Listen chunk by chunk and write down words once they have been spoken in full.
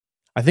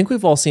I think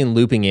we've all seen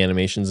looping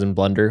animations in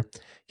Blender.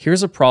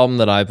 Here's a problem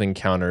that I've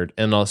encountered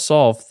and a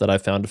solve that I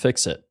found to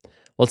fix it.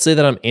 Let's say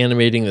that I'm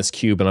animating this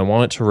cube and I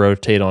want it to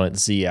rotate on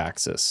its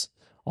Z-axis.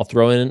 I'll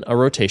throw in a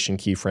rotation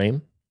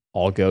keyframe.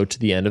 I'll go to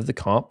the end of the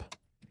comp,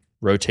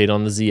 rotate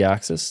on the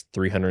Z-axis,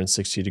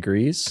 360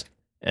 degrees,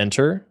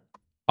 enter,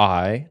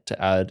 I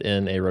to add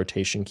in a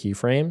rotation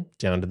keyframe,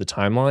 down to the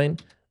timeline,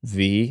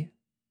 V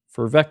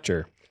for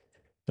vector.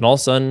 And all of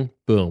a sudden,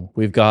 boom,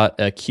 we've got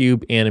a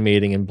cube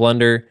animating in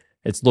Blender.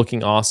 It's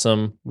looking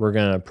awesome. We're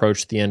going to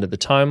approach the end of the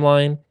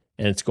timeline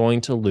and it's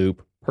going to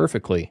loop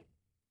perfectly.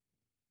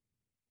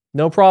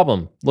 No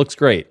problem. Looks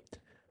great.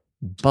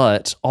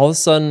 But all of a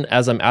sudden,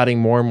 as I'm adding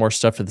more and more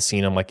stuff to the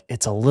scene, I'm like,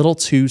 it's a little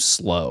too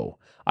slow.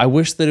 I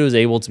wish that it was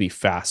able to be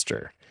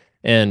faster.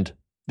 And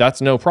that's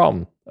no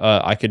problem.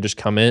 I could just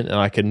come in and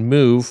I could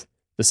move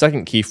the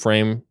second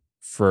keyframe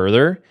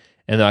further,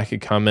 and then I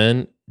could come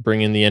in,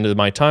 bring in the end of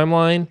my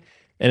timeline,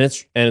 and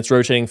it's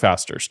rotating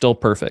faster. Still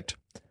perfect.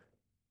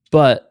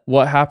 But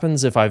what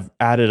happens if I've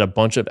added a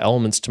bunch of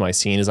elements to my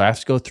scene is I have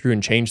to go through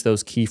and change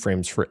those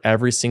keyframes for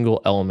every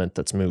single element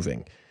that's moving.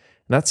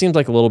 And that seems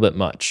like a little bit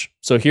much.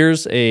 So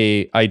here's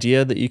an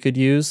idea that you could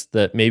use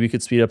that maybe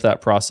could speed up that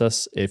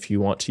process if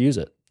you want to use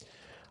it.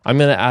 I'm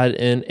going to add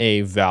in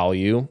a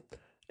value,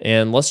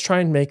 and let's try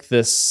and make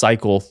this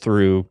cycle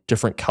through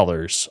different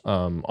colors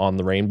on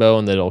the rainbow,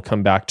 and then it'll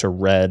come back to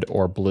red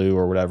or blue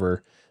or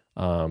whatever.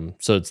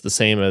 So it's the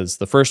same as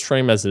the first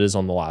frame as it is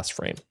on the last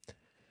frame.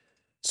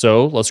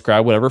 So let's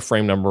grab whatever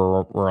frame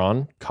number we're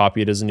on,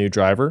 copy it as a new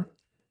driver,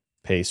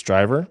 paste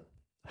driver.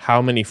 How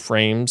many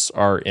frames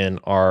are in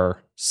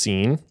our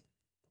scene?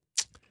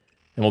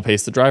 And we'll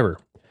paste the driver.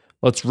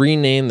 Let's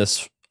rename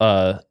this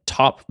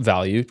top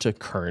value to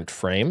current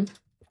frame.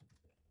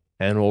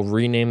 And we'll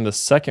rename the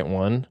second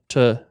one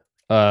to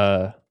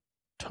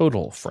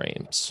total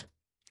frames.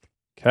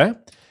 Okay.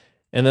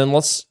 And then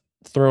let's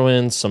throw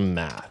in some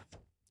math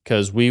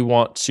because we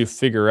want to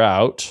figure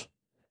out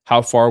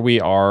how far we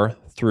are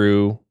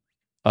through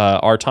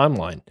our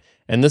timeline.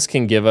 And this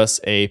can give us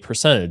a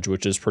percentage,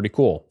 which is pretty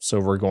cool. So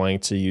we're going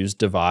to use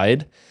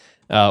divide.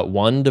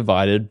 1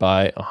 divided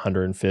by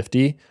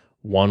 150,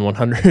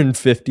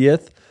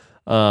 1/150th.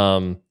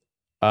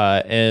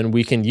 And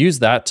we can use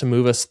that to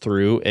move us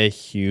through a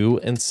hue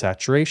and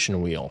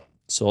saturation wheel.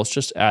 So let's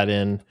just add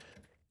in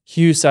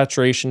hue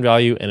saturation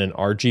value and an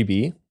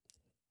RGB.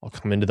 I'll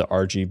come into the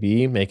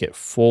RGB, make it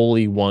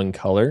fully one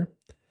color.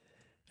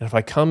 And if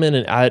I come in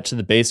and add it to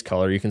the base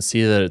color, you can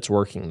see that it's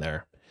working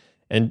there.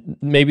 And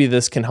maybe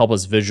this can help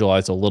us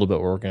visualize a little bit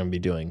what we're going to be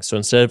doing. So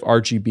instead of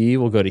RGB,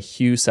 we'll go to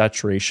hue,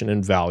 saturation,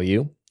 and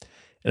value.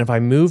 And if I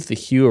move the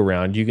hue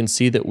around, you can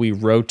see that we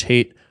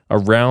rotate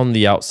around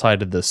the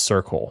outside of this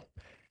circle.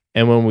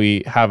 And when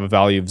we have a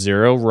value of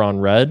 0, we're on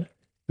red.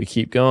 We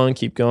keep going,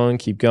 keep going,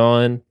 keep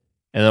going.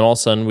 And then all of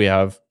a sudden we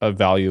have a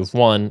value of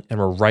 1 and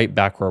we're right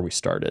back where we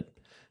started.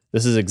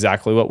 This is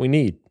exactly what we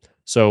need.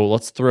 So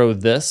let's throw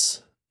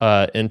this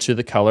into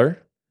the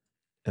color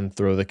and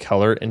throw the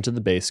color into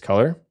the base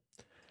color.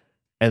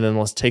 And then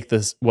let's take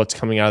this, what's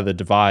coming out of the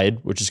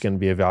divide, which is going to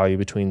be a value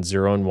between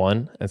 0 and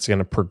 1. It's going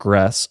to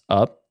progress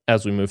up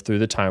as we move through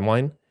the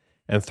timeline,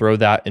 and throw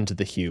that into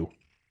the hue.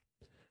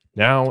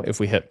 Now, if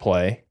we hit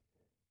play,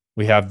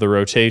 we have the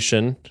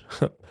rotation.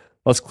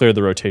 Let's clear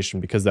the rotation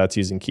because that's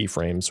using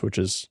keyframes, which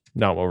is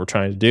not what we're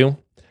trying to do.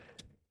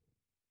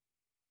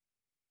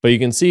 But you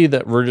can see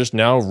that we're just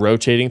now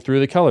rotating through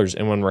the colors.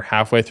 And when we're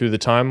halfway through the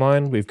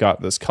timeline, we've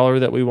got this color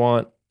that we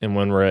want. And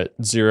when we're at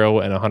 0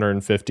 and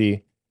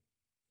 150,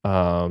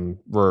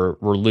 we're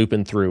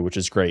looping through, which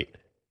is great.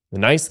 The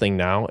nice thing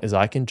now is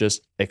I can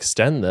just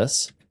extend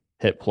this,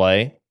 hit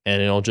play, and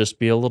it'll just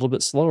be a little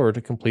bit slower to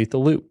complete the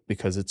loop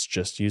because it's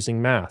just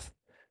using math.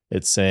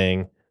 It's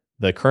saying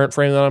the current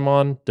frame that I'm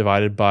on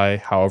divided by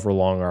however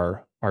long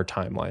our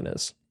timeline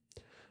is,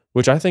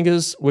 which I think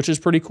is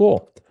pretty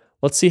cool.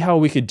 Let's see how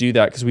we could do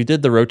that because we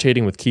did the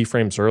rotating with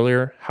keyframes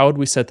earlier. How would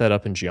we set that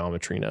up in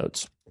geometry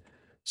nodes?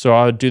 So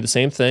I would do the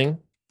same thing,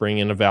 bring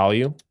in a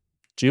value,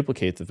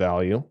 duplicate the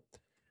value.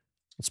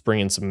 Let's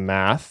bring in some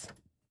math.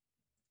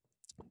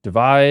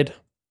 Divide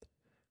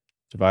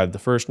the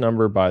first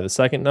number by the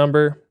second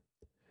number.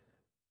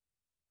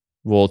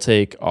 We'll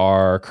take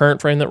our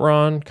current frame that we're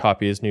on,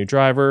 copy as new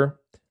driver,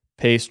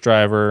 paste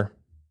driver,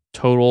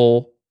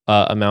 total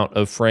amount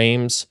of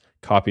frames,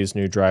 copy as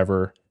new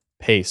driver,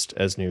 paste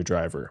as new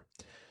driver.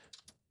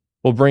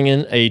 We'll bring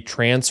in a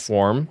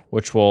transform,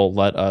 which will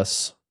let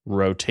us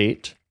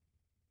rotate.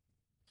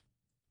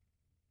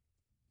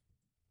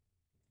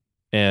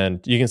 And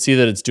you can see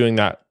that it's doing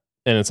that.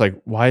 And it's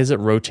like, why is it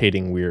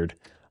rotating weird?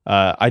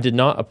 I did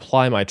not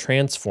apply my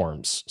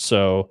transforms.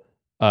 So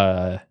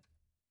right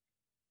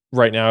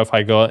now, if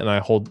I go and I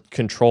hold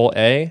Control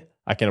A,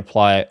 I can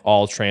apply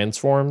all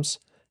transforms.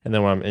 And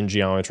then when I'm in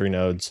geometry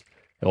nodes,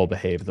 it will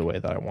behave the way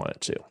that I want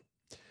it to.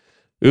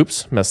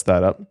 Oops, messed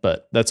that up,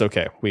 but that's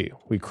okay. We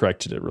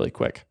corrected it really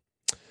quick.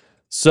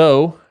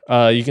 So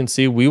you can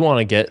see we want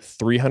to get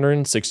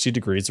 360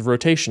 degrees of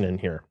rotation in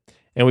here.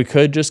 And we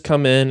could just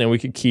come in and we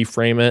could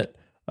keyframe it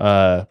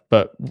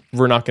but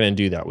we're not going to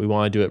do that. We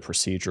want to do it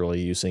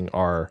procedurally using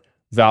our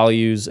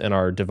values and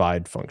our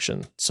divide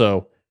function.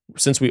 So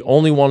since we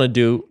only want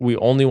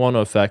to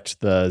affect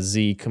the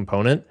Z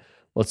component,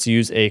 let's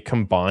use a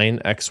combine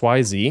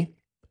XYZ.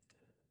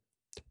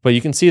 But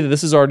you can see that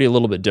this is already a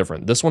little bit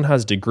different. This one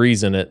has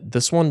degrees in it.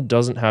 This one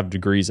doesn't have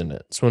degrees in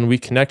it. So when we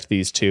connect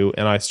these two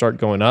and I start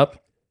going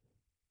up,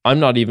 I'm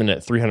not even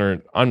at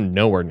 300. I'm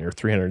nowhere near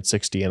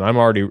 360, and I've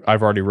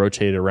already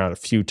rotated around a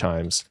few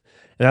times.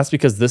 And that's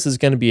because this is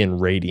going to be in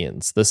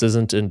radians. This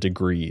isn't in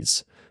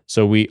degrees.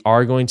 So we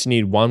are going to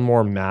need one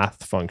more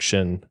math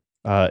function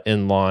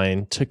in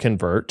line to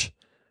convert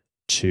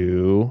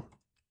to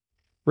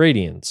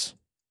radians.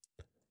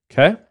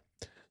 Okay.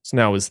 So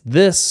now is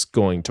this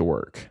going to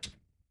work?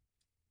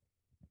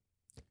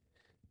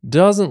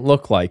 Doesn't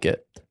look like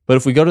it. But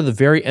if we go to the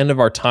very end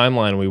of our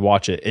timeline and we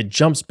watch it, it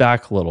jumps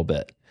back a little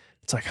bit.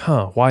 It's like,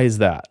 why is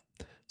that?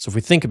 So if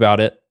we think about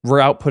it, we're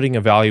outputting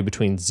a value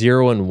between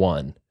 0 and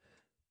 1,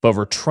 but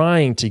we're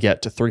trying to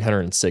get to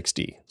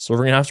 360. So we're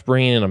going to have to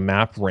bring in a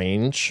map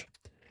range.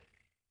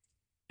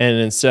 And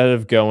instead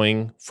of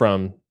going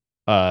from,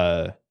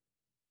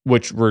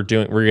 which we're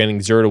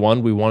getting 0 to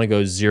 1, we want to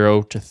go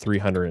 0 to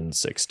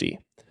 360.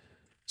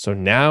 So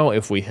now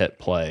if we hit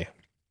play,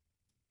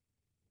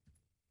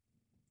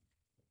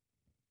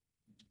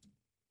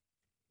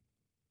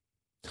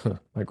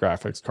 my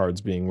graphics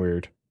card's being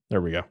weird.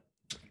 There we go.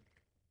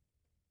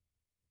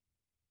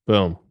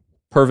 Boom.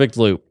 Perfect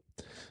loop.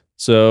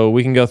 So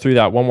we can go through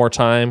that one more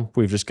time.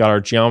 We've just got our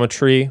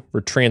geometry.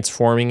 We're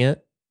transforming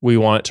it. We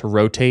want it to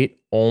rotate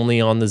only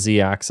on the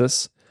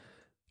Z-axis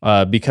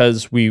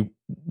because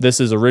this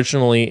is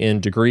originally in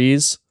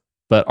degrees,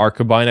 but our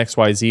combine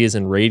XYZ is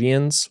in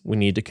radians. We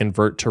need to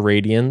convert to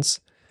radians.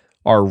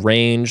 Our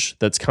range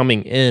that's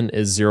coming in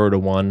is 0 to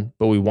 1,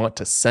 but we want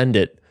to send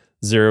it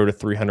 0 to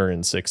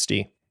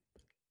 360.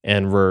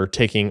 And we're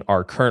taking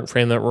our current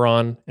frame that we're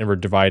on and we're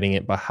dividing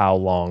it by how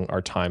long our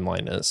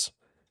timeline is.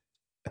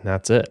 And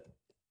that's it.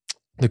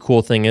 The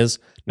cool thing is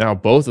now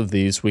both of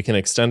these, we can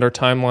extend our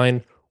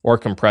timeline or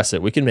compress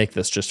it. We can make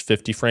this just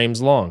 50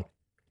 frames long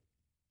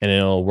and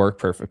it'll work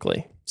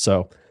perfectly.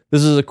 So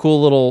this is a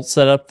cool little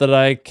setup that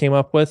I came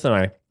up with, and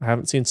I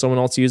haven't seen someone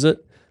else use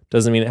it.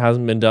 Doesn't mean it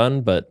hasn't been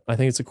done, but I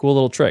think it's a cool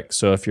little trick.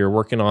 So if you're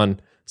working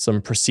on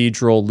some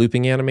procedural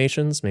looping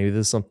animations, maybe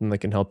this is something that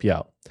can help you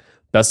out.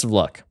 Best of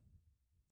luck.